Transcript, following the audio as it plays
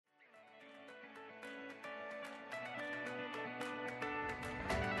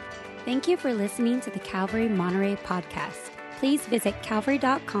Thank you for listening to the Calvary Monterey podcast. Please visit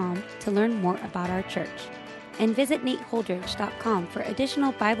calvary.com to learn more about our church. And visit nateholdridge.com for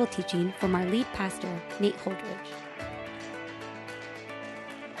additional Bible teaching from our lead pastor, Nate Holdridge.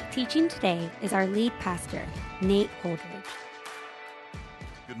 Teaching today is our lead pastor, Nate Holdridge.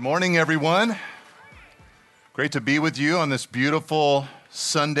 Good morning, everyone. Great to be with you on this beautiful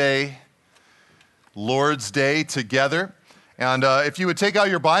Sunday, Lord's Day together. And if you would take out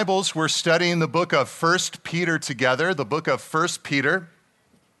your Bibles, we're studying the book of 1 Peter together, the book of 1 Peter.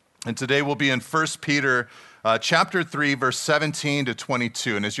 And today we'll be in 1 Peter chapter 3, verse 17 to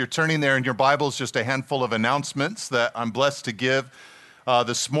 22. And as you're turning there in your Bibles, just a handful of announcements that I'm blessed to give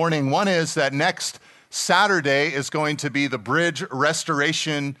this morning. One is that next Saturday is going to be the Bridge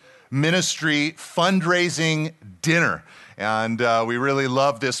Restoration Ministry fundraising dinner. And we really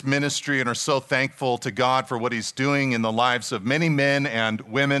love this ministry and are so thankful to God for what he's doing in the lives of many men and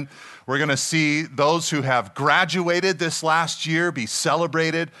women. We're going to see those who have graduated this last year be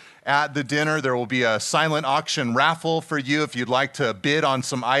celebrated at the dinner. There will be a silent auction raffle for you if you'd like to bid on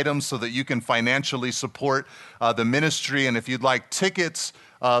some items so that you can financially support the ministry. And if you'd like tickets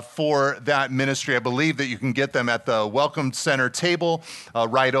for that ministry, I believe that you can get them at the Welcome Center table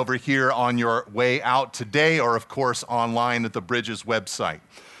right over here on your way out today, or of course online at the Bridges website.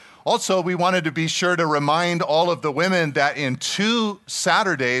 Also, we wanted to be sure to remind all of the women that in 2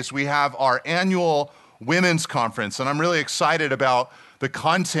 Saturdays we have our annual women's conference, and I'm really excited about the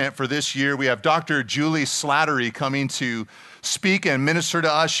content for this year. We have Dr. Julie Slattery coming to speak and minister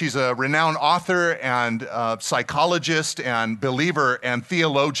to us. She's a renowned author and psychologist and believer and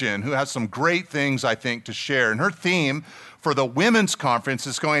theologian who has some great things, I think, to share. And her theme for the women's conference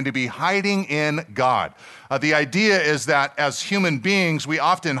is going to be hiding in God. The idea is that as human beings, we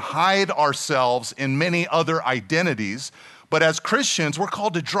often hide ourselves in many other identities. But as Christians, we're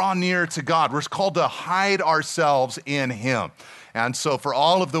called to draw near to God. We're called to hide ourselves in Him. And so for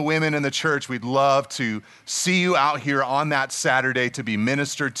all of the women in the church, we'd love to see you out here on that Saturday to be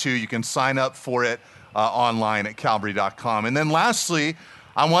ministered to. You can sign up for it online at calvary.com. And then lastly,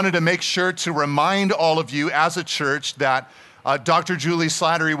 I wanted to make sure to remind all of you as a church that Dr. Julie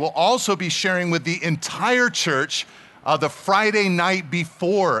Slattery will also be sharing with the entire church the Friday night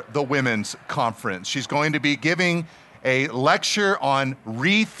before the women's conference. She's going to be giving a lecture on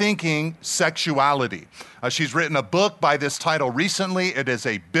rethinking sexuality. She's written a book by this title recently. It is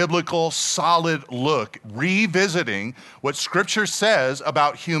a biblical, solid look, revisiting what Scripture says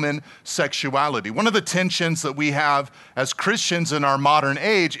about human sexuality. One of the tensions that we have as Christians in our modern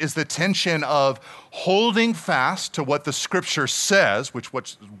age is the tension of holding fast to what the Scripture says, which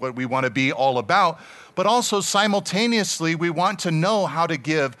what we want to be all about, but also simultaneously we want to know how to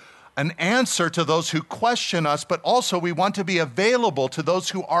give an answer to those who question us, but also we want to be available to those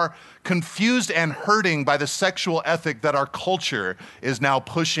who are confused and hurting by the sexual ethic that our culture is now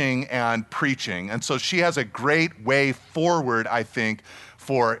pushing and preaching. And so she has a great way forward, I think,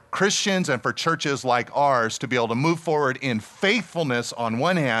 for Christians and for churches like ours to be able to move forward in faithfulness on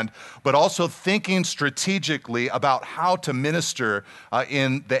one hand, but also thinking strategically about how to minister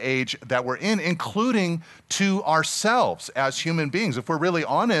in the age that we're in, including to ourselves as human beings. If we're really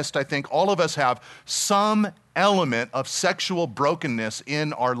honest, I think all of us have some element of sexual brokenness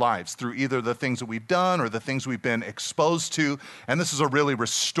in our lives through either the things that we've done or the things we've been exposed to. And this is a really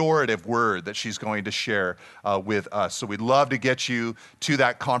restorative word that she's going to share with us. So we'd love to get you to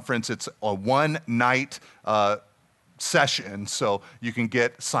that conference. It's a one-night session, so you can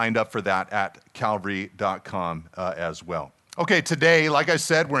get signed up for that at calvary.com as well. Okay, today, like I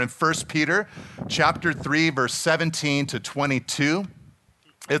said, we're in 1 Peter chapter 3, verse 17 to 22.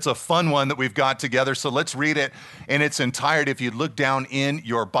 It's a fun one that we've got together, so let's read it in its entirety. If you look down in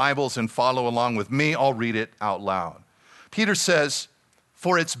your Bibles and follow along with me, I'll read it out loud. Peter says,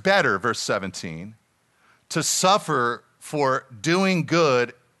 "For it's better," verse 17, "to suffer for doing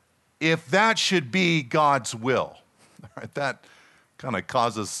good, if that should be God's will." All right, that kind of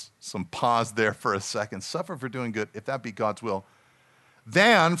causes some pause there for a second. Suffer for doing good, if that be God's will,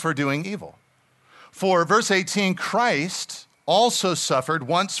 than for doing evil. For verse 18, Christ also suffered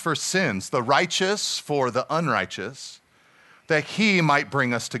once for sins, the righteous for the unrighteous, that he might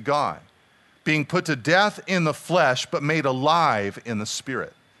bring us to God, being put to death in the flesh, but made alive in the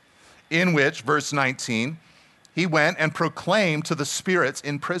spirit, in which, verse 19, he went and proclaimed to the spirits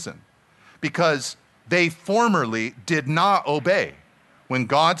in prison, because they formerly did not obey, when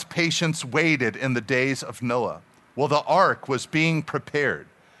God's patience waited in the days of Noah, while the ark was being prepared,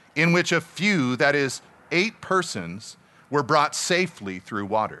 in which a few, that is, 8 persons, were brought safely through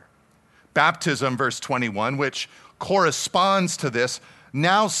water. Baptism, verse 21, which corresponds to this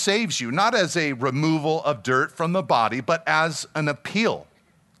now saves you, not as a removal of dirt from the body, but as an appeal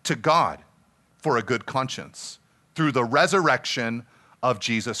to God for a good conscience through the resurrection of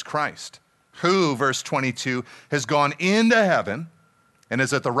Jesus Christ, who, verse 22, has gone into heaven and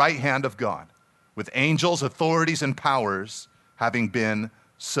is at the right hand of God, with angels, authorities, and powers having been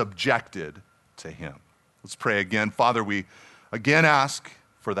subjected to him. Let's pray again. Father, we again ask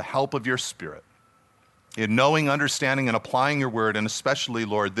for the help of your Spirit in knowing, understanding, and applying your word, and especially,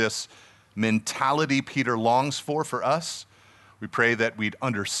 Lord, this mentality Peter longs for us. We pray that we'd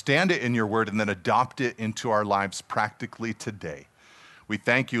understand it in your word and then adopt it into our lives practically today. We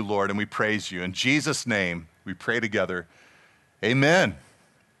thank you, Lord, and we praise you. In Jesus' name, we pray together. Amen.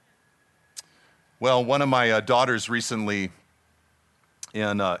 Well, one of my daughters recently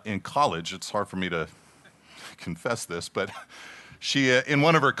in college, it's hard for me to confess this, but she, in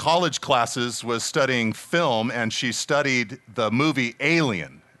one of her college classes, was studying film, and she studied the movie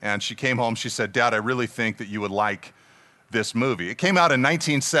Alien. And she came home, she said, "Dad, I really think that you would like this movie." It came out in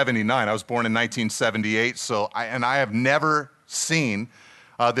 1979. I was born in 1978, I have never seen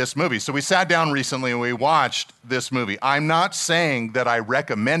this movie. So we sat down recently and we watched this movie. I'm not saying that I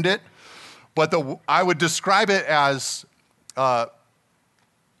recommend it, but I would describe it as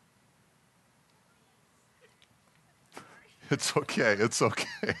It's okay.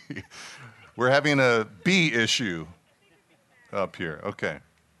 We're having a bee issue up here. Okay.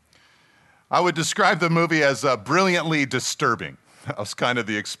 I would describe the movie as brilliantly disturbing. That was kind of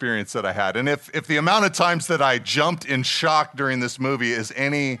the experience that I had. And if the amount of times that I jumped in shock during this movie is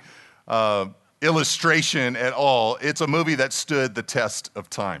any illustration at all, it's a movie that stood the test of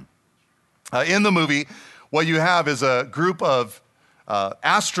time. In the movie, what you have is a group of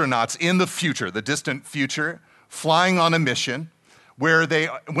astronauts in the future, the distant future, flying on a mission where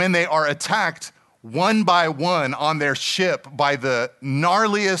when they are attacked one by one on their ship by the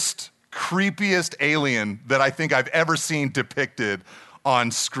gnarliest, creepiest alien that I think I've ever seen depicted on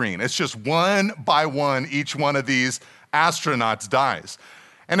screen. It's just one by one, each one of these astronauts dies.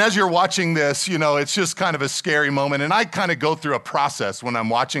 And as you're watching this, it's just kind of a scary moment. And I kind of go through a process when I'm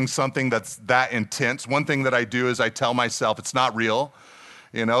watching something that's that intense. One thing that I do is I tell myself it's not real.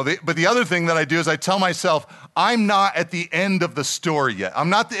 But the other thing that I do is I tell myself, I'm not at the end of the story yet. I'm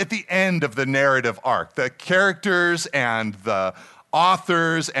not at the end of the narrative arc. The characters and the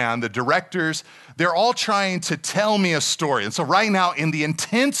authors and the directors, they're all trying to tell me a story. And so right now, in the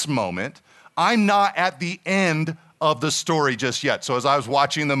intense moment, I'm not at the end of the story just yet. So as I was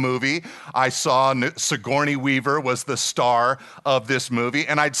watching the movie, I saw Sigourney Weaver was the star of this movie,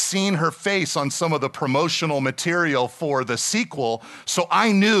 and I'd seen her face on some of the promotional material for the sequel, so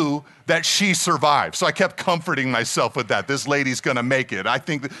I knew that she survived. So I kept comforting myself with that. This lady's gonna make it. I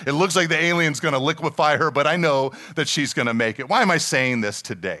think it looks like the alien's gonna liquefy her, but I know that she's gonna make it. Why am I saying this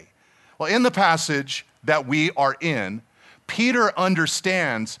today? Well, in the passage that we are in, Peter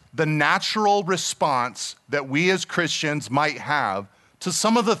understands the natural response that we as Christians might have to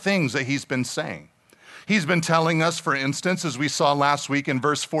some of the things that he's been saying. He's been telling us, for instance, as we saw last week in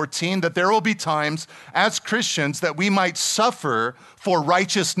verse 14, that there will be times as Christians that we might suffer for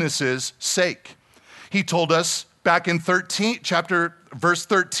righteousness' sake. He told us back in verse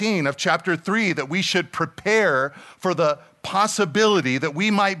 13 of chapter 3 that we should prepare for the possibility that we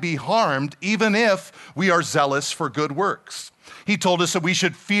might be harmed even if we are zealous for good works. He told us that we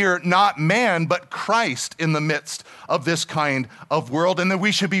should fear not man, but Christ in the midst of this kind of world, and that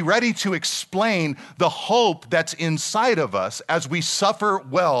we should be ready to explain the hope that's inside of us as we suffer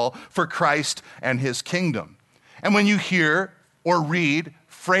well for Christ and his kingdom. And when you hear or read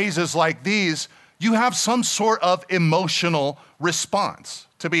phrases like these, you have some sort of emotional response.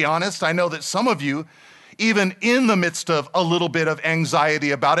 To be honest, I know that some of you, even in the midst of a little bit of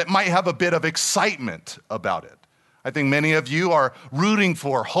anxiety about it, might have a bit of excitement about it. I think many of you are rooting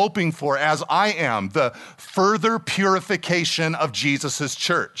for, hoping for, as I am, the further purification of Jesus'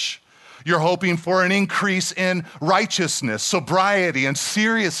 church. You're hoping for an increase in righteousness, sobriety, and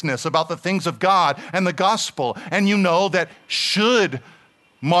seriousness about the things of God and the gospel. And you know that should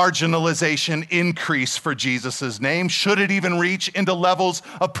marginalization increase for Jesus' name, should it even reach into levels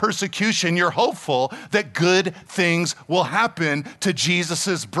of persecution, you're hopeful that good things will happen to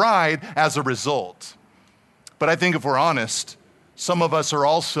Jesus' bride as a result. But I think if we're honest, some of us are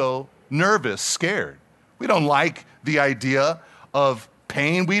also nervous, scared. We don't like the idea of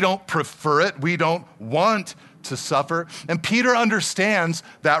pain. We don't prefer it. We don't want to suffer. And Peter understands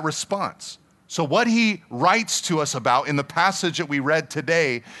that response. So what he writes to us about in the passage that we read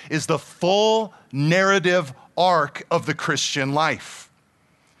today is the full narrative arc of the Christian life.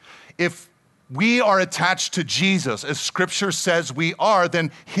 If we are attached to Jesus, as Scripture says we are,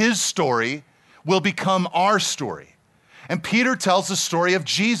 then his story will become our story. And Peter tells the story of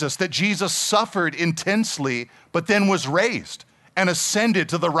Jesus, that Jesus suffered intensely, but then was raised and ascended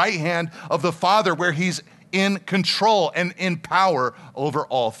to the right hand of the Father, where he's in control and in power over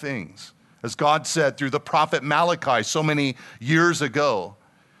all things. As God said through the prophet Malachi so many years ago,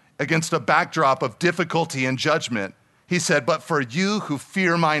 against a backdrop of difficulty and judgment, he said, "But for you who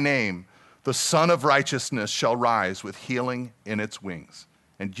fear my name, the Son of Righteousness shall rise with healing in its wings,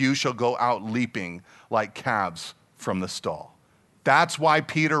 and you shall go out leaping like calves from the stall." That's why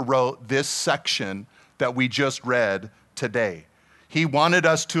Peter wrote this section that we just read today. He wanted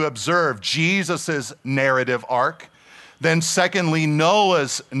us to observe Jesus's narrative arc, then secondly,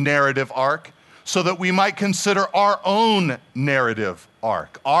 Noah's narrative arc, so that we might consider our own narrative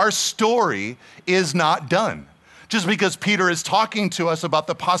arc. Our story is not done. Just because Peter is talking to us about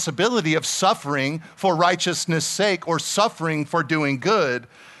the possibility of suffering for righteousness' sake or suffering for doing good,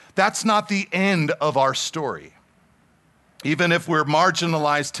 that's not the end of our story. Even if we're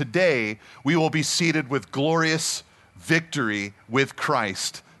marginalized today, we will be seated with glorious victory with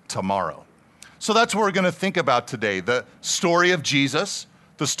Christ tomorrow. So that's what we're going to think about today, the story of Jesus,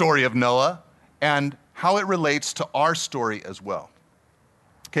 the story of Noah, and how it relates to our story as well.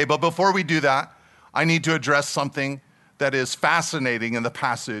 Okay, but before we do that, I need to address something that is fascinating in the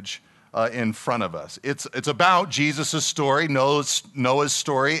passage in front of us. It's about Jesus' story, Noah's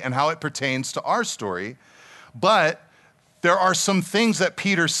story, and how it pertains to our story. But there are some things that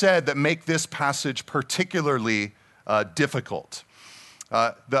Peter said that make this passage particularly difficult.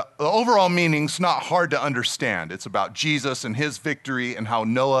 The overall meaning's not hard to understand. It's about Jesus and his victory and how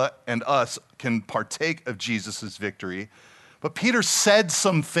Noah and us can partake of Jesus' victory. But Peter said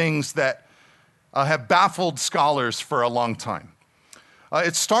some things that have baffled scholars for a long time.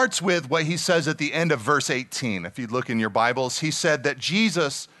 It starts with what he says at the end of verse 18. If you look in your Bibles, he said that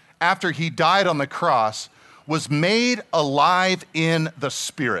Jesus, after he died on the cross, was made alive in the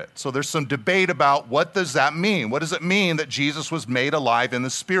Spirit. So there's some debate about what does that mean? What does it mean that Jesus was made alive in the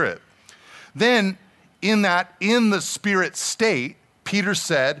Spirit? Then in the Spirit state, Peter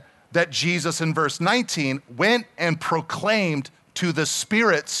said that Jesus in verse 19 went and proclaimed to the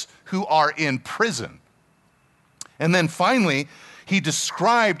spirits who are in prison. And then finally, he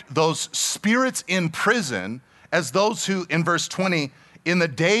described those spirits in prison as those who, in verse 20, in the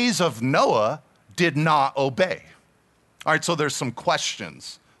days of Noah, did not obey. All right, so there's some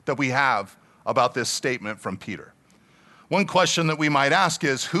questions that we have about this statement from Peter. One question that we might ask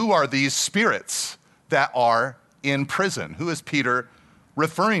is, who are these spirits that are in prison? Who is Peter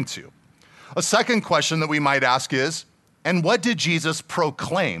referring to? A second question that we might ask is, and what did Jesus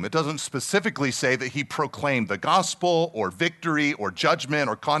proclaim? It doesn't specifically say that he proclaimed the gospel or victory or judgment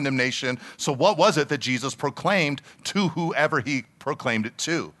or condemnation. So what was it that Jesus proclaimed to whoever he proclaimed it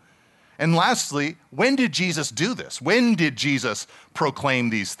to? And lastly, when did Jesus do this? When did Jesus proclaim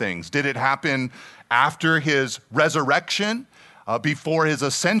these things? Did it happen after his resurrection, before his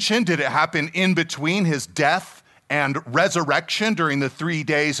ascension? Did it happen in between his death and resurrection during the 3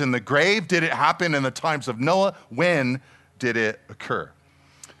 days in the grave? Did it happen in the times of Noah? When did it occur?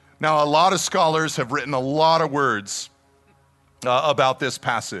 Now, a lot of scholars have written a lot of words about this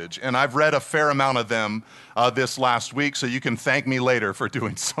passage, and I've read a fair amount of them this last week, so you can thank me later for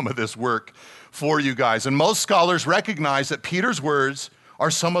doing some of this work for you guys. And most scholars recognize that Peter's words are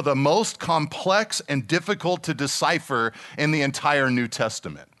some of the most complex and difficult to decipher in the entire New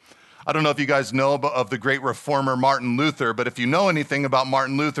Testament. I don't know if you guys know of the great reformer Martin Luther, but if you know anything about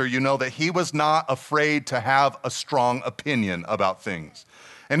Martin Luther, you know that he was not afraid to have a strong opinion about things.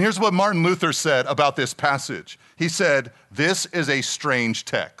 And here's what Martin Luther said about this passage. He said, "This is a strange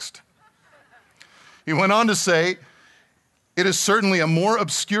text." He went on to say, "It is certainly a more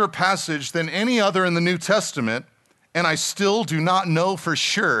obscure passage than any other in the New Testament, and I still do not know for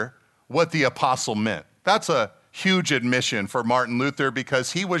sure what the apostle meant." That's a huge admission for Martin Luther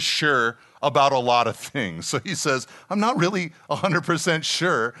because he was sure about a lot of things. So he says, I'm not really 100%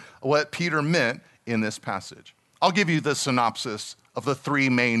 sure what Peter meant in this passage. I'll give you the synopsis of the three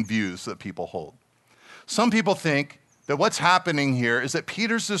main views that people hold. Some people think that what's happening here is that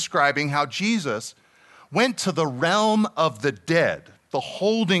Peter's describing how Jesus went to the realm of the dead, the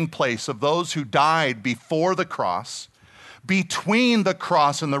holding place of those who died before the cross, between the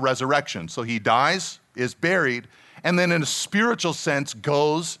cross and the resurrection. So he dies, is buried, and then in a spiritual sense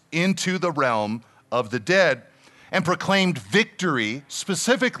goes into the realm of the dead and proclaimed victory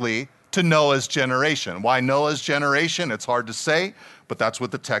specifically to Noah's generation. Why Noah's generation? It's hard to say, but that's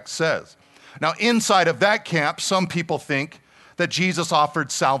what the text says. Now, inside of that camp, some people think that Jesus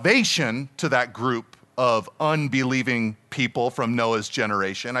offered salvation to that group of unbelieving people from Noah's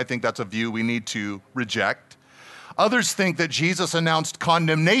generation. I think that's a view we need to reject. Others think that Jesus announced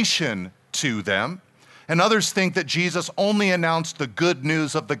condemnation to them, and others think that Jesus only announced the good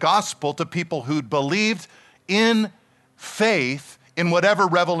news of the gospel to people who'd believed in faith in whatever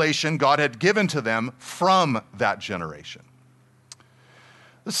revelation God had given to them from that generation.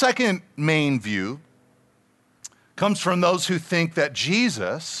 The second main view comes from those who think that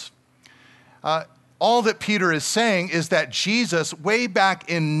Jesus, all that Peter is saying is that Jesus, way back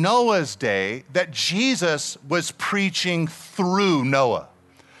in Noah's day, that Jesus was preaching through Noah.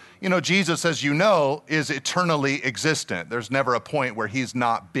 You know, Jesus, as you know, is eternally existent. There's never a point where he's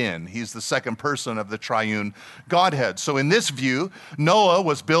not been. He's the second person of the triune Godhead. So in this view, Noah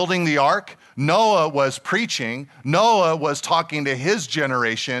was building the ark, Noah was preaching, Noah was talking to his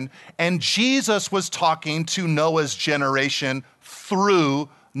generation, and Jesus was talking to Noah's generation through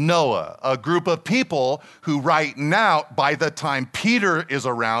Noah, a group of people who right now, by the time Peter is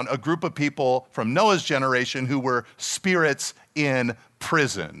around, a group of people from Noah's generation who were spirits in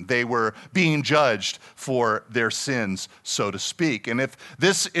prison. They were being judged for their sins, so to speak. And if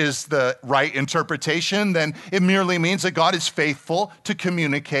this is the right interpretation, then it merely means that God is faithful to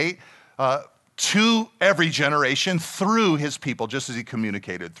communicate to every generation through his people, just as he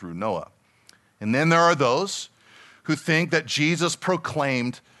communicated through Noah. And then there are those who think that Jesus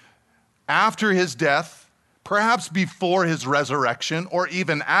proclaimed after his death, perhaps before his resurrection, or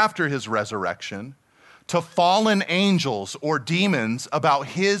even after his resurrection, to fallen angels or demons about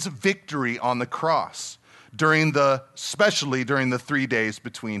his victory on the cross, especially during the 3 days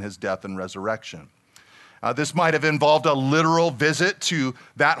between his death and resurrection. This might have involved a literal visit to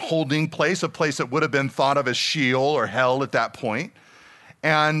that holding place, a place that would have been thought of as Sheol or hell at that point.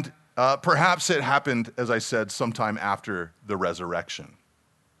 And perhaps it happened, as I said, sometime after the resurrection.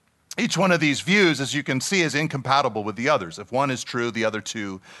 Each one of these views, as you can see, is incompatible with the others. If one is true, the other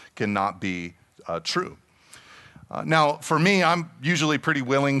two cannot be true. Now, for me, I'm usually pretty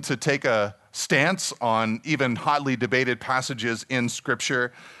willing to take a stance on even hotly debated passages in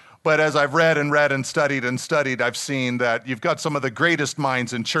Scripture. But as I've read and studied, I've seen that you've got some of the greatest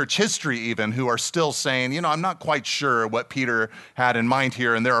minds in church history even who are still saying, you know, I'm not quite sure what Peter had in mind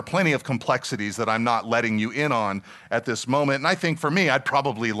here, and there are plenty of complexities that I'm not letting you in on at this moment. And I think for me, I'd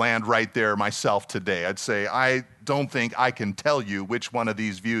probably land right there myself today. I'd say, I don't think I can tell you which one of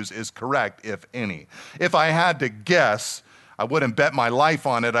these views is correct, if any. If I had to guess, I wouldn't bet my life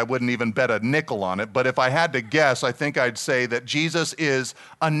on it. I wouldn't even bet a nickel on it. But if I had to guess, I think I'd say that Jesus is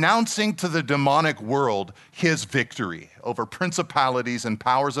announcing to the demonic world his victory over principalities and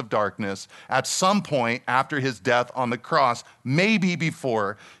powers of darkness at some point after his death on the cross, maybe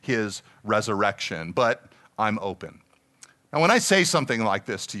before his resurrection. But I'm open. Now, when I say something like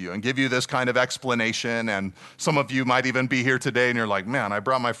this to you and give you this kind of explanation, and some of you might even be here today and you're like, man, I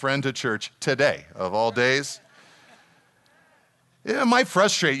brought my friend to church today of all days. It might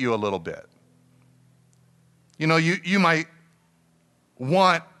frustrate you a little bit. You know, you might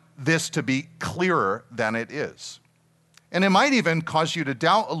want this to be clearer than it is. And it might even cause you to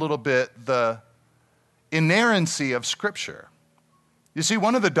doubt a little bit the inerrancy of Scripture. You see,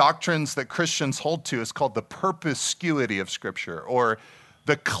 one of the doctrines that Christians hold to is called the perspicuity of Scripture, or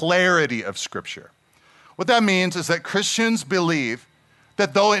the clarity of Scripture. What that means is that Christians believe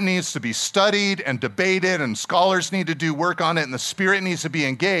that though it needs to be studied and debated and scholars need to do work on it and the Spirit needs to be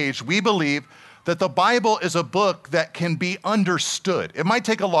engaged, we believe that the Bible is a book that can be understood. It might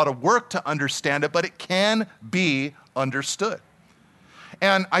take a lot of work to understand it, but it can be understood.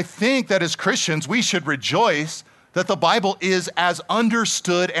 And I think that as Christians, we should rejoice that the Bible is as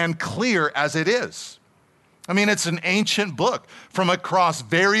understood and clear as it is. I mean, it's an ancient book from across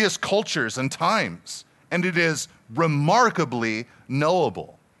various cultures and times, and it is remarkably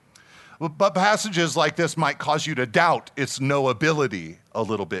knowable. But passages like this might cause you to doubt its knowability a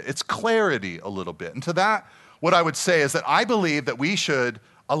little bit, its clarity a little bit. And to that, what I would say is that I believe that we should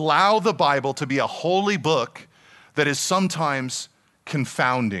allow the Bible to be a holy book that is sometimes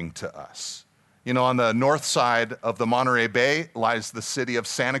confounding to us. You know, on the north side of the Monterey Bay lies the city of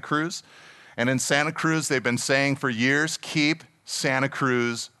Santa Cruz. And in Santa Cruz, they've been saying for years, keep Santa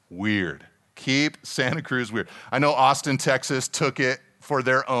Cruz weird. Keep Santa Cruz weird. I know Austin, Texas took it for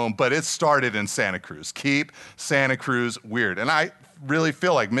their own, but it started in Santa Cruz. Keep Santa Cruz weird. And I really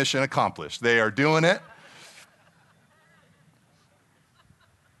feel like mission accomplished. They are doing it.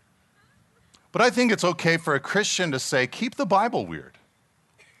 But I think it's okay for a Christian to say, keep the Bible weird.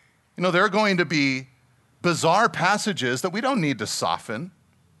 You know, there are going to be bizarre passages that we don't need to soften.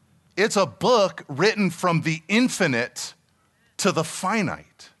 It's a book written from the infinite to the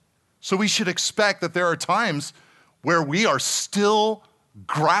finite. So we should expect that there are times where we are still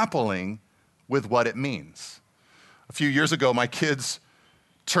grappling with what it means. A few years ago, my kids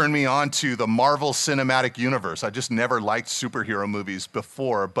turned me on to the Marvel Cinematic Universe. I just never liked superhero movies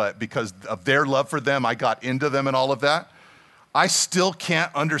before, but because of their love for them, I got into them and all of that. I still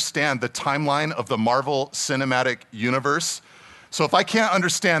can't understand the timeline of the Marvel Cinematic Universe. So if I can't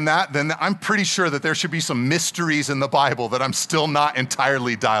understand that, then I'm pretty sure that there should be some mysteries in the Bible that I'm still not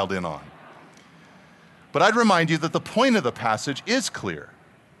entirely dialed in on. But I'd remind you that the point of the passage is clear.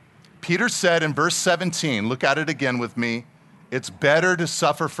 Peter said in verse 17, look at it again with me, it's better to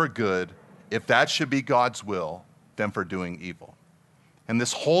suffer for good, if that should be God's will, than for doing evil. And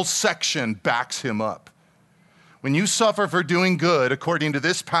this whole section backs him up. When you suffer for doing good, according to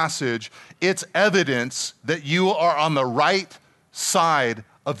this passage, it's evidence that you are on the right side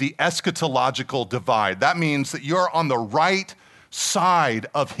of the eschatological divide. That means that you're on the right side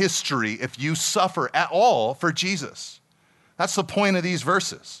of history if you suffer at all for Jesus. That's the point of these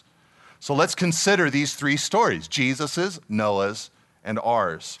verses. So let's consider these three stories, Jesus's, Noah's, and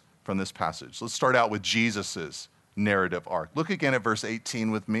ours from this passage. Let's start out with Jesus's narrative arc. Look again at verse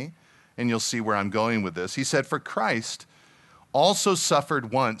 18 with me, and you'll see where I'm going with this. He said, for Christ also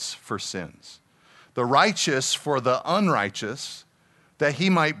suffered once for sins, the righteous for the unrighteous, that he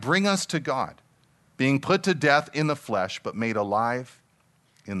might bring us to God, being put to death in the flesh, but made alive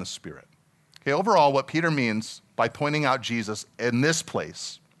in the spirit. Okay, overall, what Peter means by pointing out Jesus in this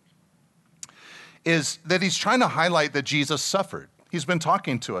place is that he's trying to highlight that Jesus suffered. He's been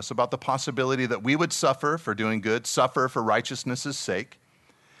talking to us about the possibility that we would suffer for doing good, suffer for righteousness' sake.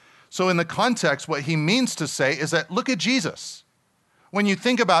 So in the context, what he means to say is that look at Jesus. When you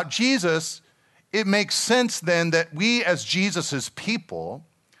think about Jesus, it makes sense then that we as Jesus' people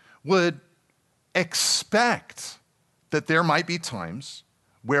would expect that there might be times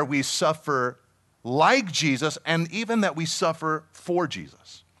where we suffer like Jesus and even that we suffer for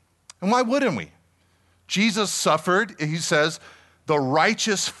Jesus. And why wouldn't we? Jesus suffered, he says, the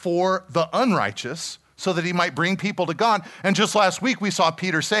righteous for the unrighteous, so that he might bring people to God. And just last week, we saw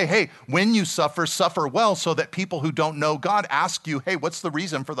Peter say, hey, when you suffer, suffer well, so that people who don't know God ask you, hey, what's the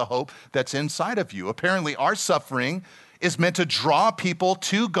reason for the hope that's inside of you? Apparently, our suffering is meant to draw people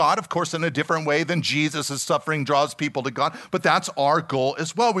to God, of course, in a different way than Jesus' suffering draws people to God, but that's our goal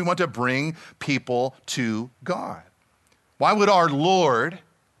as well. We want to bring people to God. Why would our Lord,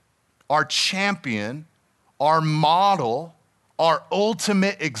 our champion, our model, our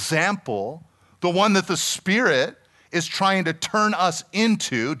ultimate example, the one that the Spirit is trying to turn us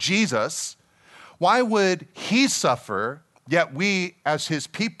into, Jesus, why would he suffer, yet we as his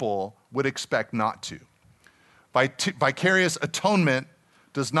people would expect not to? Vicarious atonement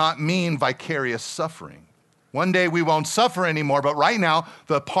does not mean vicarious suffering. One day we won't suffer anymore, but right now,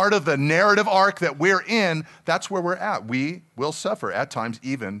 the part of the narrative arc that we're in, that's where we're at. We will suffer at times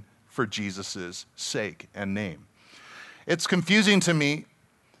even for Jesus' sake and name. It's confusing to me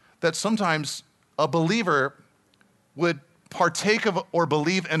that sometimes a believer would partake of or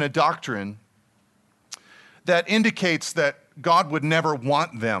believe in a doctrine that indicates that God would never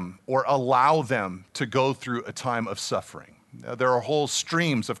want them or allow them to go through a time of suffering. There are whole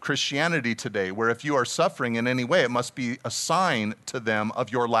streams of Christianity today where if you are suffering in any way, it must be a sign to them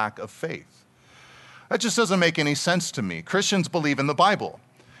of your lack of faith. That just doesn't make any sense to me. Christians believe in the Bible.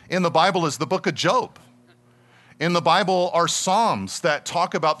 In the Bible is the book of Job. In the Bible are Psalms that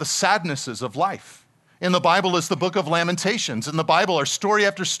talk about the sadnesses of life. In the Bible is the book of Lamentations. In the Bible are story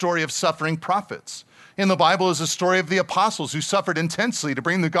after story of suffering prophets. In the Bible is a story of the apostles who suffered intensely to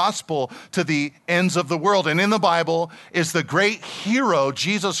bring the gospel to the ends of the world. And in the Bible is the great hero,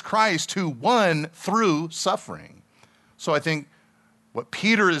 Jesus Christ, who won through suffering. So I think what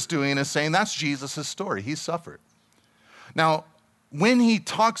Peter is doing is saying that's Jesus' story. He suffered. Now, when he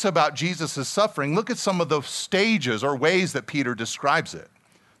talks about Jesus' suffering, look at some of the stages or ways that Peter describes it.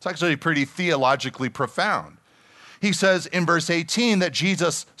 It's actually pretty theologically profound. He says in verse 18 that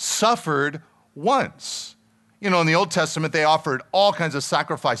Jesus suffered once. You know, in the Old Testament, they offered all kinds of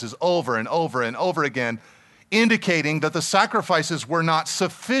sacrifices over and over and over again, indicating that the sacrifices were not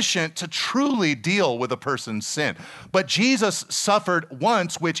sufficient to truly deal with a person's sin. But Jesus suffered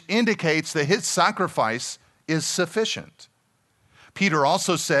once, which indicates that his sacrifice is sufficient. Peter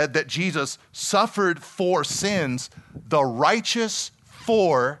also said that Jesus suffered for sins, the righteous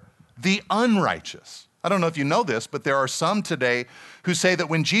for the unrighteous. I don't know if you know this, but there are some today who say that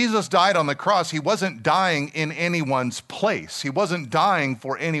when Jesus died on the cross, he wasn't dying in anyone's place. He wasn't dying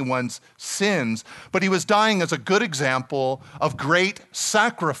for anyone's sins, but he was dying as a good example of great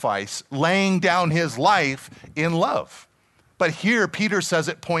sacrifice, laying down his life in love. But here, Peter says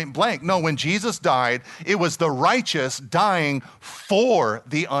it point blank. No, when Jesus died, it was the righteous dying for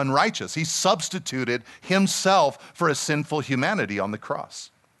the unrighteous. He substituted himself for a sinful humanity on the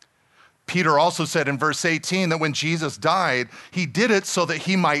cross. Peter also said in verse 18 that when Jesus died, he did it so that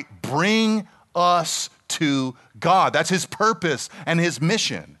he might bring us to God. That's his purpose and his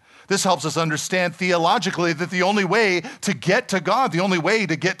mission. This helps us understand theologically that the only way to get to God, the only way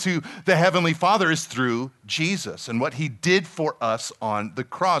to get to the Heavenly Father is through Jesus and what he did for us on the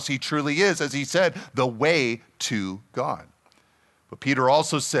cross. He truly is, as he said, the way to God. But Peter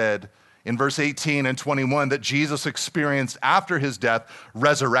also said in verse 18 and 21 that Jesus experienced after his death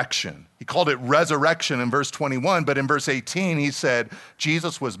resurrection. He called it resurrection in verse 21, but in verse 18 he said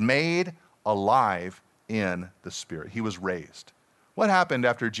Jesus was made alive in the Spirit. He was raised. What happened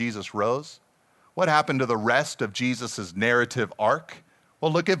after Jesus rose? What happened to the rest of Jesus' narrative arc?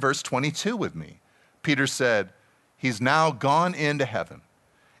 Well, look at verse 22 with me. Peter said, he's now gone into heaven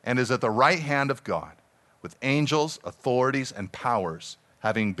and is at the right hand of God with angels, authorities, and powers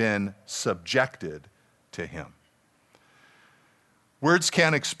having been subjected to him. Words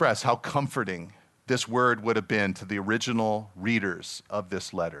can't express how comforting this word would have been to the original readers of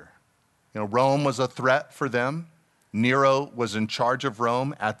this letter. You know, Rome was a threat for them. Nero was in charge of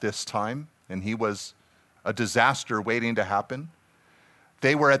Rome at this time, and he was a disaster waiting to happen.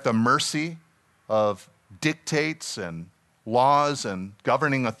 They were at the mercy of dictates and laws and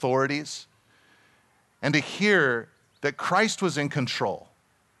governing authorities. And to hear that Christ was in control,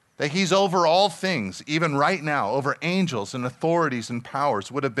 that he's over all things, even right now, over angels and authorities and powers,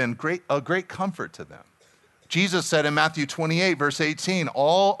 would have been a great comfort to them. Jesus said in Matthew 28, verse 18,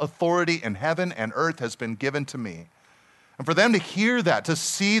 all authority in heaven and earth has been given to me. And for them to hear that, to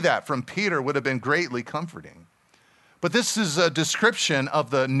see that from Peter would have been greatly comforting. But this is a description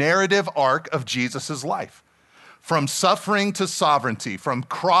of the narrative arc of Jesus' life. From suffering to sovereignty, from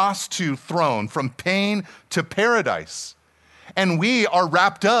cross to throne, from pain to paradise. And we are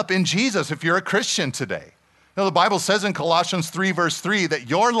wrapped up in Jesus if you're a Christian today. Now, the Bible says in Colossians 3, verse 3, that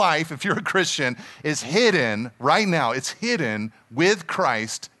your life, if you're a Christian, is hidden right now. It's hidden with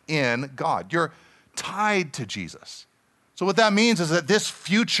Christ in God. You're tied to Jesus. So what that means is that this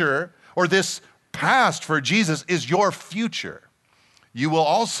future or this past for Jesus is your future. You will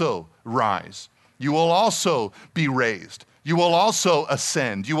also rise. You will also be raised. You will also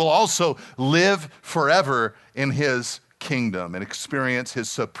ascend. You will also live forever in his kingdom and experience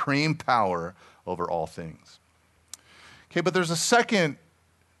his supreme power over all things. Okay, but there's a second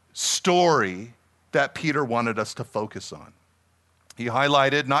story that Peter wanted us to focus on. He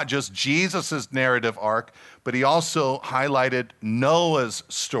highlighted not just Jesus' narrative arc, but he also highlighted Noah's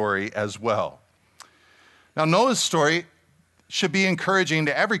story as well. Now, Noah's story should be encouraging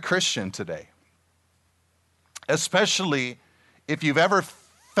to every Christian today, especially if you've ever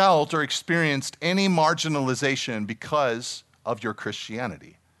felt or experienced any marginalization because of your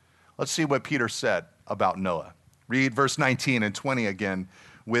Christianity. Let's see what Peter said about Noah. Read verse 19 and 20 again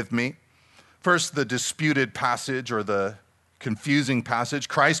with me. First, the disputed passage or the confusing passage.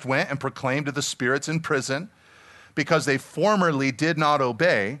 Christ went and proclaimed to the spirits in prison because they formerly did not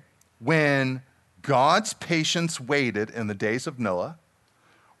obey when God's patience waited in the days of Noah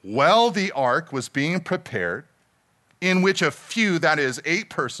while the ark was being prepared, in which a few, that is 8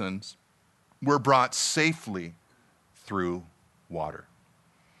 persons, were brought safely through water.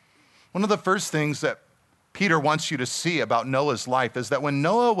 One of the first things that Peter wants you to see about Noah's life is that when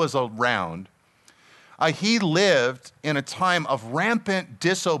Noah was around, he lived in a time of rampant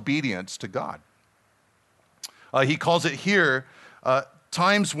disobedience to God. He calls it here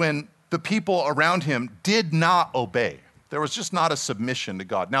times when the people around him did not obey. There was just not a submission to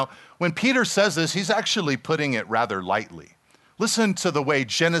God. Now, when Peter says this, he's actually putting it rather lightly. Listen to the way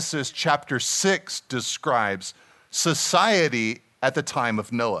Genesis chapter 6 describes society at the time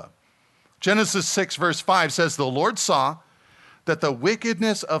of Noah. Genesis 6 verse 5 says, the Lord saw that the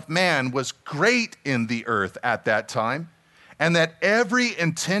wickedness of man was great in the earth at that time, and that every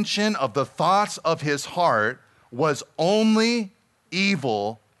intention of the thoughts of his heart was only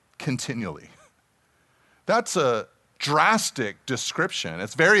evil continually. That's a drastic description.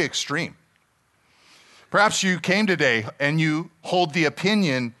 It's very extreme. Perhaps you came today and you hold the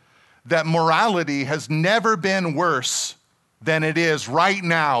opinion that morality has never been worse than it is right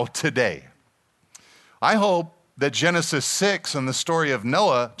now today. I hope that Genesis 6 and the story of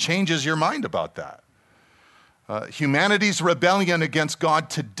Noah changes your mind about that. Humanity's rebellion against God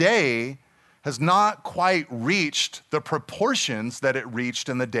today has not quite reached the proportions that it reached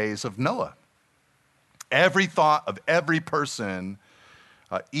in the days of Noah. Every thought of every person,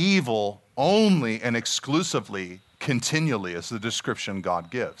 evil only and exclusively continually, is the description God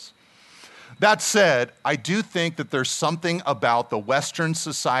gives. That said, I do think that there's something about the Western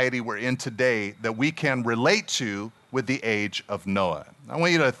society we're in today that we can relate to with the age of Noah. I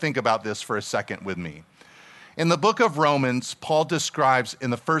want you to think about this for a second with me. In the book of Romans, Paul describes in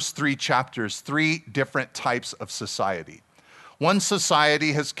the first 3 chapters 3 different types of society. One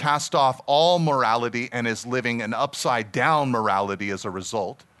society has cast off all morality and is living an upside-down morality as a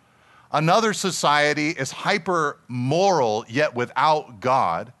result. Another society is hyper-moral yet without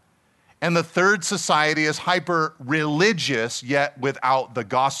God. And the third society is hyper-religious yet without the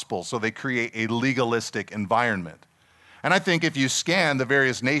gospel, so they create a legalistic environment. And I think if you scan the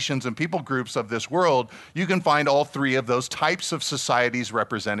various nations and people groups of this world, you can find all 3 of those types of societies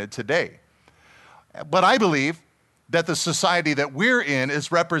represented today. But I believe that the society that we're in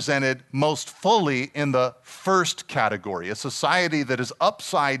is represented most fully in the first category, a society that is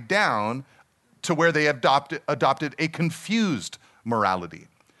upside down to where they adopted a confused morality.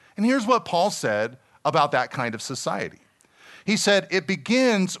 And here's what Paul said about that kind of society. He said, it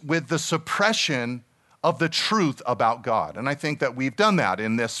begins with the suppression of the truth about God. And I think that we've done that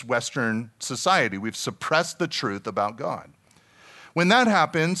in this Western society. We've suppressed the truth about God. When that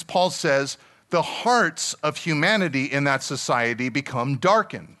happens, Paul says, the hearts of humanity in that society become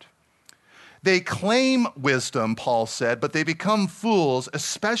darkened. They claim wisdom, Paul said, but they become fools,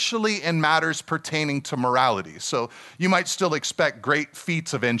 especially in matters pertaining to morality. So you might still expect great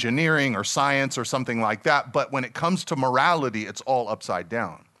feats of engineering or science or something like that, but when it comes to morality, it's all upside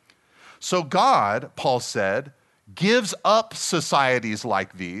down. So God, Paul said, gives up societies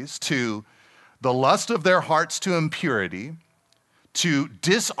like these to the lust of their hearts to impurity, to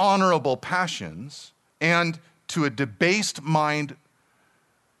dishonorable passions, and to a debased mind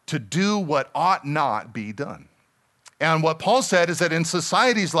to do what ought not be done. And what Paul said is that in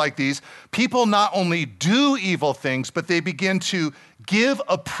societies like these, people not only do evil things, but they begin to give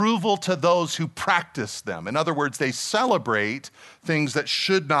approval to those who practice them. In other words, they celebrate things that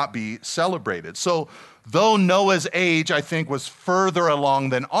should not be celebrated. So though Noah's age, I think, was further along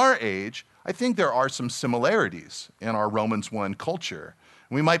than our age, I think there are some similarities in our Romans 1 culture.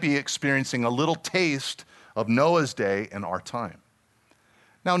 We might be experiencing a little taste of Noah's day in our time.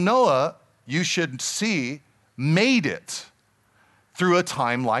 Now, Noah, you should see, made it through a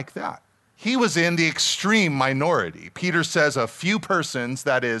time like that. He was in the extreme minority. Peter says a few persons,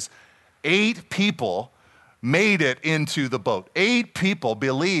 that is 8 people, made it into the boat. 8 people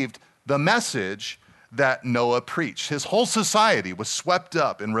believed the message that Noah preached. His whole society was swept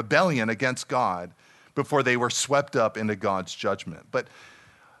up in rebellion against God before they were swept up into God's judgment. But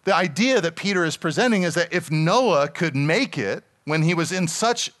the idea that Peter is presenting is that if Noah could make it when he was in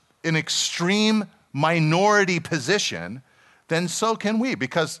such an extreme minority position, then so can we.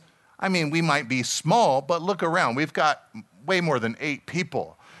 Because, I mean, we might be small, but look around. We've got way more than 8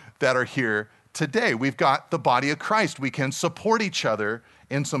 people that are here today. We've got the body of Christ. We can support each other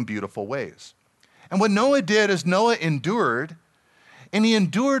in some beautiful ways. And what Noah did is Noah endured, and he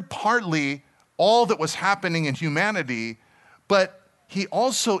endured partly all that was happening in humanity, but he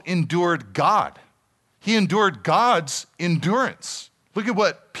also endured God. He endured God's endurance. Look at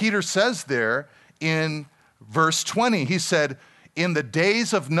what Peter says there in verse 20. He said, in the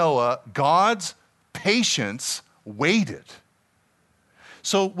days of Noah, God's patience waited.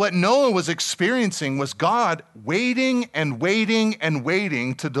 So what Noah was experiencing was God waiting and waiting and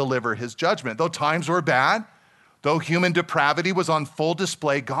waiting to deliver his judgment. Though times were bad, though human depravity was on full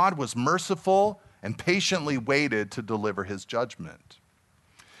display, God was merciful and patiently waited to deliver his judgment.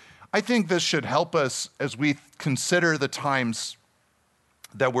 I think this should help us as we consider the times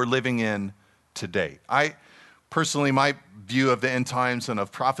that we're living in today. Personally, my view of the end times and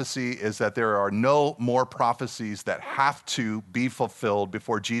of prophecy is that there are no more prophecies that have to be fulfilled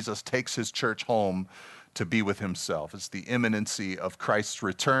before Jesus takes his church home to be with himself. It's the imminency of Christ's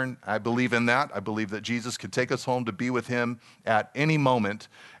return. I believe in that. I believe that Jesus can take us home to be with him at any moment,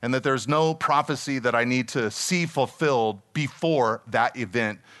 and that there's no prophecy that I need to see fulfilled before that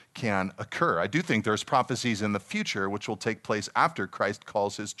event can occur. I do think there's prophecies in the future which will take place after Christ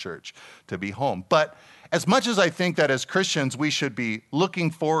calls his church to be home. But as much as I think that as Christians we should be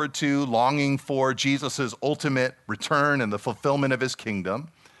looking forward to, longing for Jesus' ultimate return and the fulfillment of his kingdom,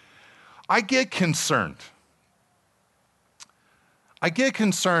 I get concerned. I get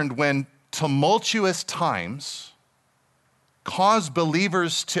concerned when tumultuous times cause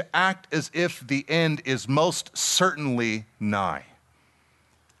believers to act as if the end is most certainly nigh.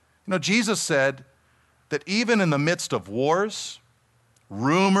 You know, Jesus said that even in the midst of wars,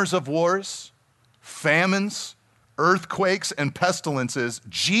 rumors of wars, famines, earthquakes, and pestilences,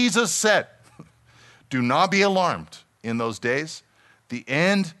 Jesus said, Do not be alarmed in those days. The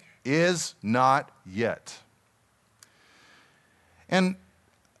end is not yet. And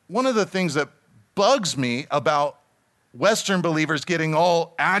one of the things that bugs me about Western believers getting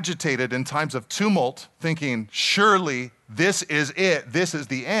all agitated in times of tumult, thinking, surely this is it, this is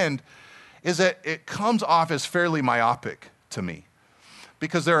the end, is that it comes off as fairly myopic to me.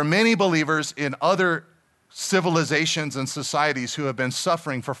 Because there are many believers in other civilizations and societies who have been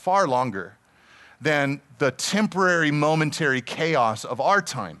suffering for far longer than the temporary, momentary chaos of our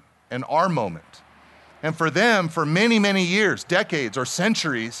time and our moment. And for them, for many, many years, decades, or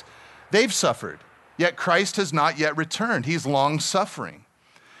centuries, they've suffered. Yet Christ has not yet returned. He's long-suffering.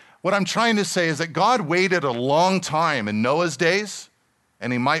 What I'm trying to say is that God waited a long time in Noah's days,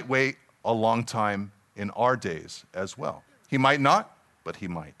 and he might wait a long time in our days as well. He might not, but he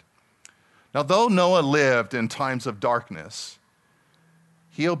might. Now, though Noah lived in times of darkness,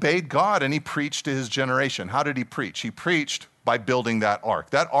 he obeyed God and he preached to his generation. How did he preach? He preached by building that ark.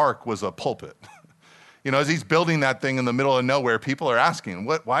 That ark was a pulpit. As he's building that thing in the middle of nowhere, people are asking,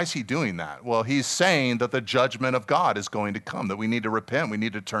 why is he doing that? Well, he's saying that the judgment of God is going to come, that we need to repent, we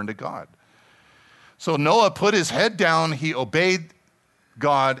need to turn to God. So Noah put his head down, he obeyed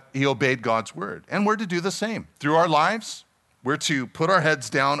God, he obeyed God's word. And we're to do the same. Through our lives, we're to put our heads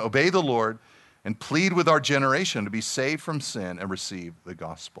down, obey the Lord, and plead with our generation to be saved from sin and receive the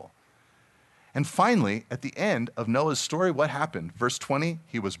gospel. And finally, at the end of Noah's story, what happened? Verse 20,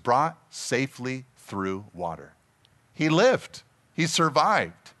 he was brought safely through water. He lived, he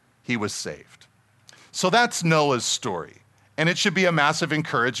survived, he was saved. So that's Noah's story. And it should be a massive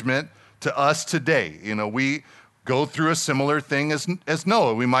encouragement to us today. We go through a similar thing as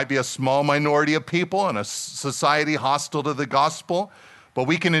Noah. We might be a small minority of people in a society hostile to the gospel, but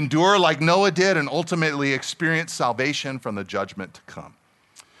we can endure like Noah did and ultimately experience salvation from the judgment to come.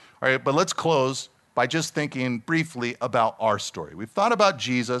 All right, but let's close by just thinking briefly about our story. We've thought about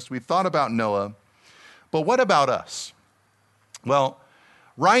Jesus, we've thought about Noah, but what about us? Well,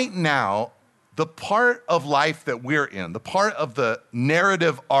 right now, the part of life that we're in, the part of the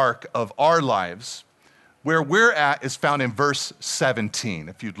narrative arc of our lives, where we're at is found in verse 17,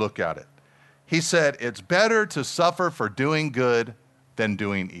 if you'd look at it. He said, it's better to suffer for doing good than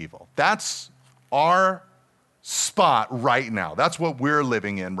doing evil. That's our spot right now. That's what we're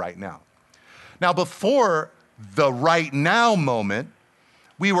living in right now. Now, before the right now moment,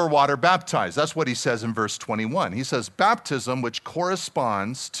 we were water baptized. That's what he says in verse 21. He says, baptism, which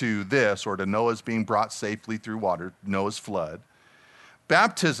corresponds to this, or to Noah's being brought safely through water, Noah's flood,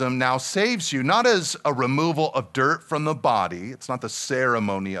 baptism now saves you, not as a removal of dirt from the body. It's not the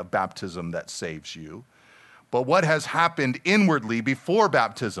ceremony of baptism that saves you, but what has happened inwardly before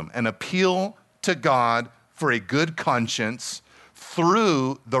baptism, an appeal to God for a good conscience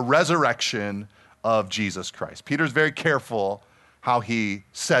through the resurrection of Jesus Christ. Peter's very careful how he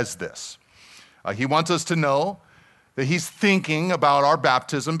says this. He wants us to know that he's thinking about our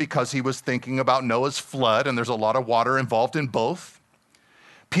baptism because he was thinking about Noah's flood, and there's a lot of water involved in both.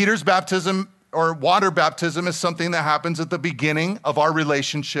 Peter's baptism, or water baptism, is something that happens at the beginning of our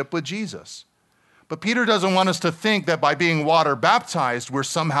relationship with Jesus. But Peter doesn't want us to think that by being water baptized, we're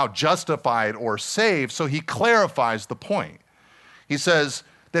somehow justified or saved, so he clarifies the point. He says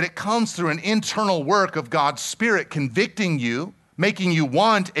that it comes through an internal work of God's Spirit convicting you, making you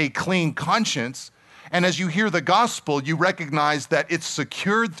want a clean conscience, and as you hear the gospel, you recognize that it's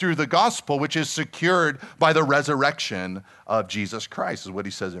secured through the gospel, which is secured by the resurrection of Jesus Christ, is what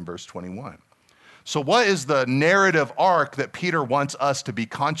he says in verse 21. So what is the narrative arc that Peter wants us to be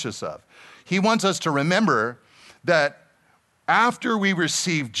conscious of? He wants us to remember that after we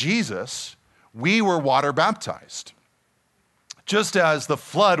received Jesus, we were water baptized. Just as the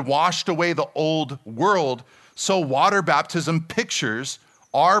flood washed away the old world, so water baptism pictures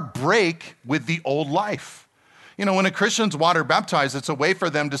our break with the old life. When a Christian's water baptized, it's a way for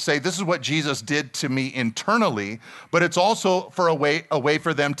them to say, this is what Jesus did to me internally, but it's also for a way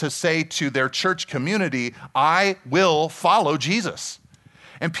for them to say to their church community, I will follow Jesus.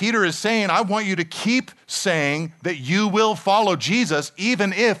 And Peter is saying, I want you to keep saying that you will follow Jesus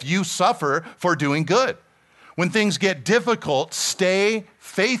even if you suffer for doing good. When things get difficult, stay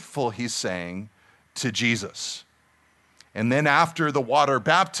faithful, he's saying, to Jesus. And then after the water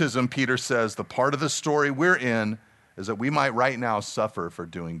baptism, Peter says, the part of the story we're in is that we might right now suffer for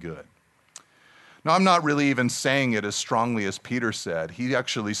doing good. Now, I'm not really even saying it as strongly as Peter said. He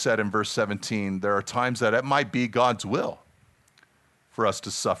actually said in verse 17, there are times that it might be God's will for us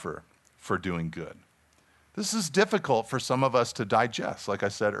to suffer for doing good. This is difficult for some of us to digest, like I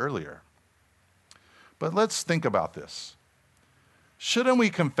said earlier. But let's think about this. shouldn't we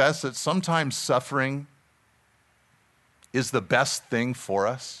confess that sometimes suffering is the best thing for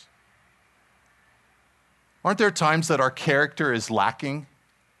us? Aren't there times that our character is lacking,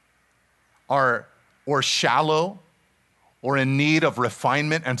 or shallow, or in need of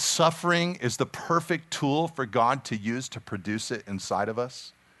refinement, and suffering is the perfect tool for God to use to produce it inside of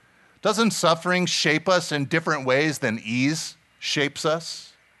us? Doesn't suffering shape us in different ways than ease shapes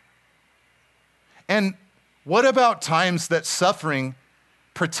us? And what about times that suffering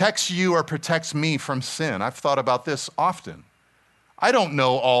protects you or protects me from sin? I've thought about this often. I don't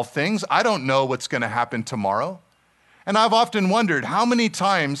know all things. I don't know what's going to happen tomorrow. And I've often wondered, how many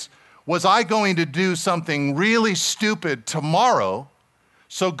times was I going to do something really stupid tomorrow,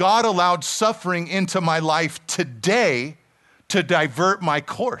 so God allowed suffering into my life today to divert my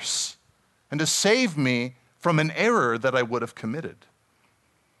course and to save me from an error that I would have committed?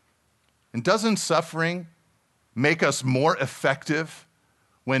 And doesn't suffering make us more effective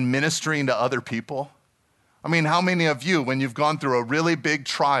when ministering to other people? I mean, how many of you, when you've gone through a really big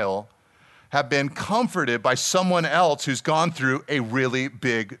trial, have been comforted by someone else who's gone through a really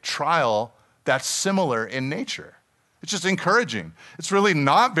big trial that's similar in nature? It's just encouraging. It's really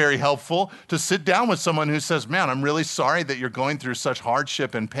not very helpful to sit down with someone who says, man, I'm really sorry that you're going through such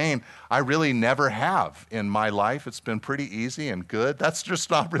hardship and pain. I really never have in my life. It's been pretty easy and good. That's just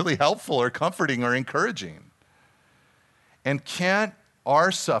not really helpful or comforting or encouraging. And can't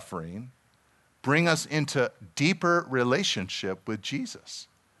our suffering bring us into deeper relationship with Jesus?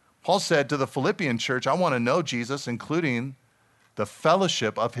 Paul said to the Philippian church, I want to know Jesus, including the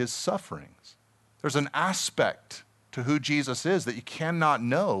fellowship of his sufferings. There's an aspect to who Jesus is that you cannot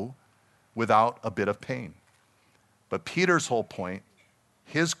know without a bit of pain. But Peter's whole point,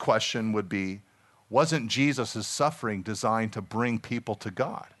 his question would be, wasn't Jesus' suffering designed to bring people to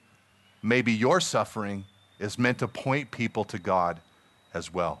God? Maybe your suffering is meant to point people to God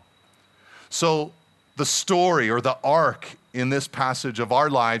as well. So the story or the arc in this passage of our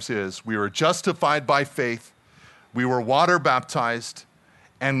lives is we were justified by faith, we were water baptized,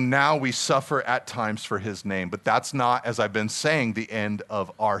 and now we suffer at times for his name. But that's not, as I've been saying, the end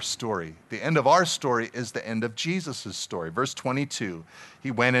of our story. The end of our story is the end of Jesus' story. Verse 22,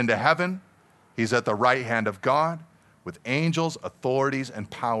 he went into heaven, he's at the right hand of God, with angels, authorities, and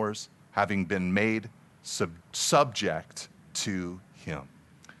powers having been made subject to him.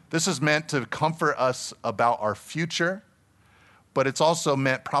 This is meant to comfort us about our future, but it's also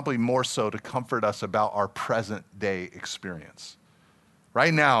meant probably more so to comfort us about our present day experience.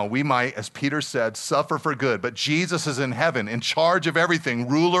 Right now, we might, as Peter said, suffer for good, but Jesus is in heaven, in charge of everything,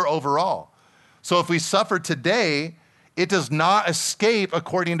 ruler over all. So if we suffer today, it does not escape,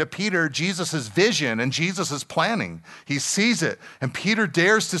 according to Peter, Jesus' vision and Jesus' planning. He sees it, and Peter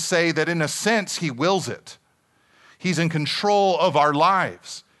dares to say that in a sense, he wills it. He's in control of our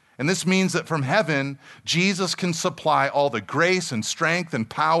lives. And this means that from heaven, Jesus can supply all the grace and strength and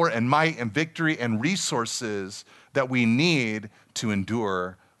power and might and victory and resources that we need to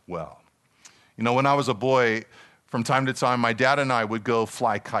endure well. You know, when I was a boy, from time to time, my dad and I would go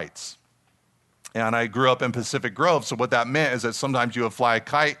fly kites. And I grew up in Pacific Grove, so what that meant is that sometimes you would fly a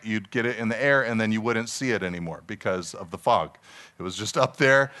kite, you'd get it in the air, and then you wouldn't see it anymore because of the fog. It was just up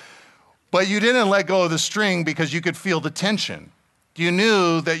there. But you didn't let go of the string because you could feel the tension. You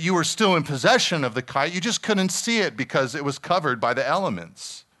knew that you were still in possession of the kite, you just couldn't see it because it was covered by the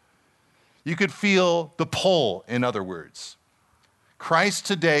elements. You could feel the pull, in other words. Christ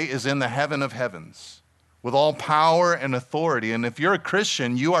today is in the heaven of heavens with all power and authority. And if you're a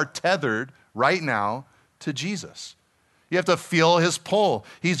Christian, you are tethered right now to Jesus. You have to feel his pull.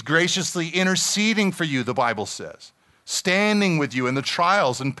 He's graciously interceding for you, the Bible says, standing with you in the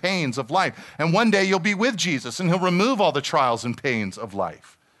trials and pains of life. And one day you'll be with Jesus and he'll remove all the trials and pains of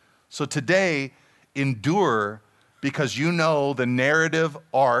life. So today, endure, because you know the narrative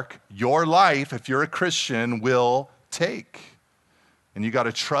arc your life, if you're a Christian, will take. And you got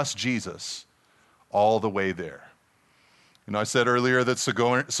to trust Jesus all the way there. You know, I said earlier that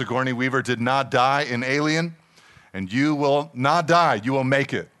Sigourney Weaver did not die in Alien, and you will not die. You will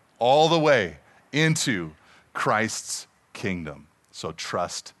make it all the way into Christ's kingdom. So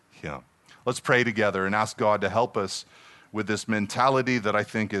trust him. Let's pray together and ask God to help us with this mentality that I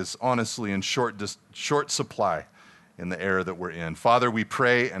think is honestly in short supply in the era that we're in. Father, we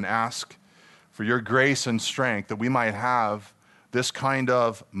pray and ask for your grace and strength that we might have this kind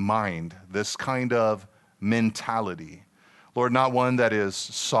of mind, this kind of mentality. Lord, not one that is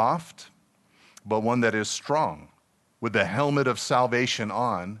soft, but one that is strong, with the helmet of salvation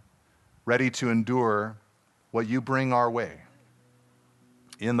on, ready to endure what you bring our way.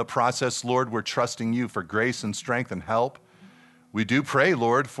 In the process, Lord, we're trusting you for grace and strength and help. We do pray,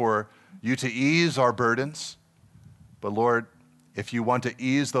 Lord, for you to ease our burdens. But Lord, if you want to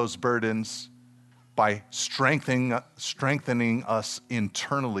ease those burdens by strengthening us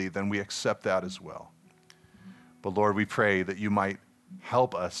internally, then we accept that as well. But Lord, we pray that you might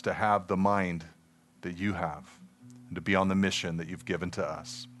help us to have the mind that you have and to be on the mission that you've given to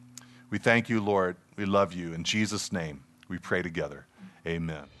us. We thank you, Lord. We love you. In Jesus' name, we pray together.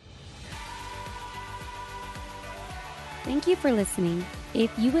 Amen. Thank you for listening.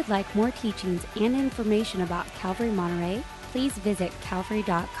 If you would like more teachings and information about Calvary Monterey, please visit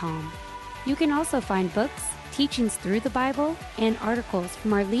calvary.com. You can also find books, teachings through the Bible, and articles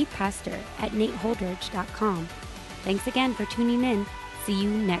from our lead pastor at nateholdridge.com. Thanks again for tuning in. See you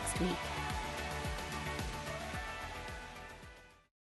next week.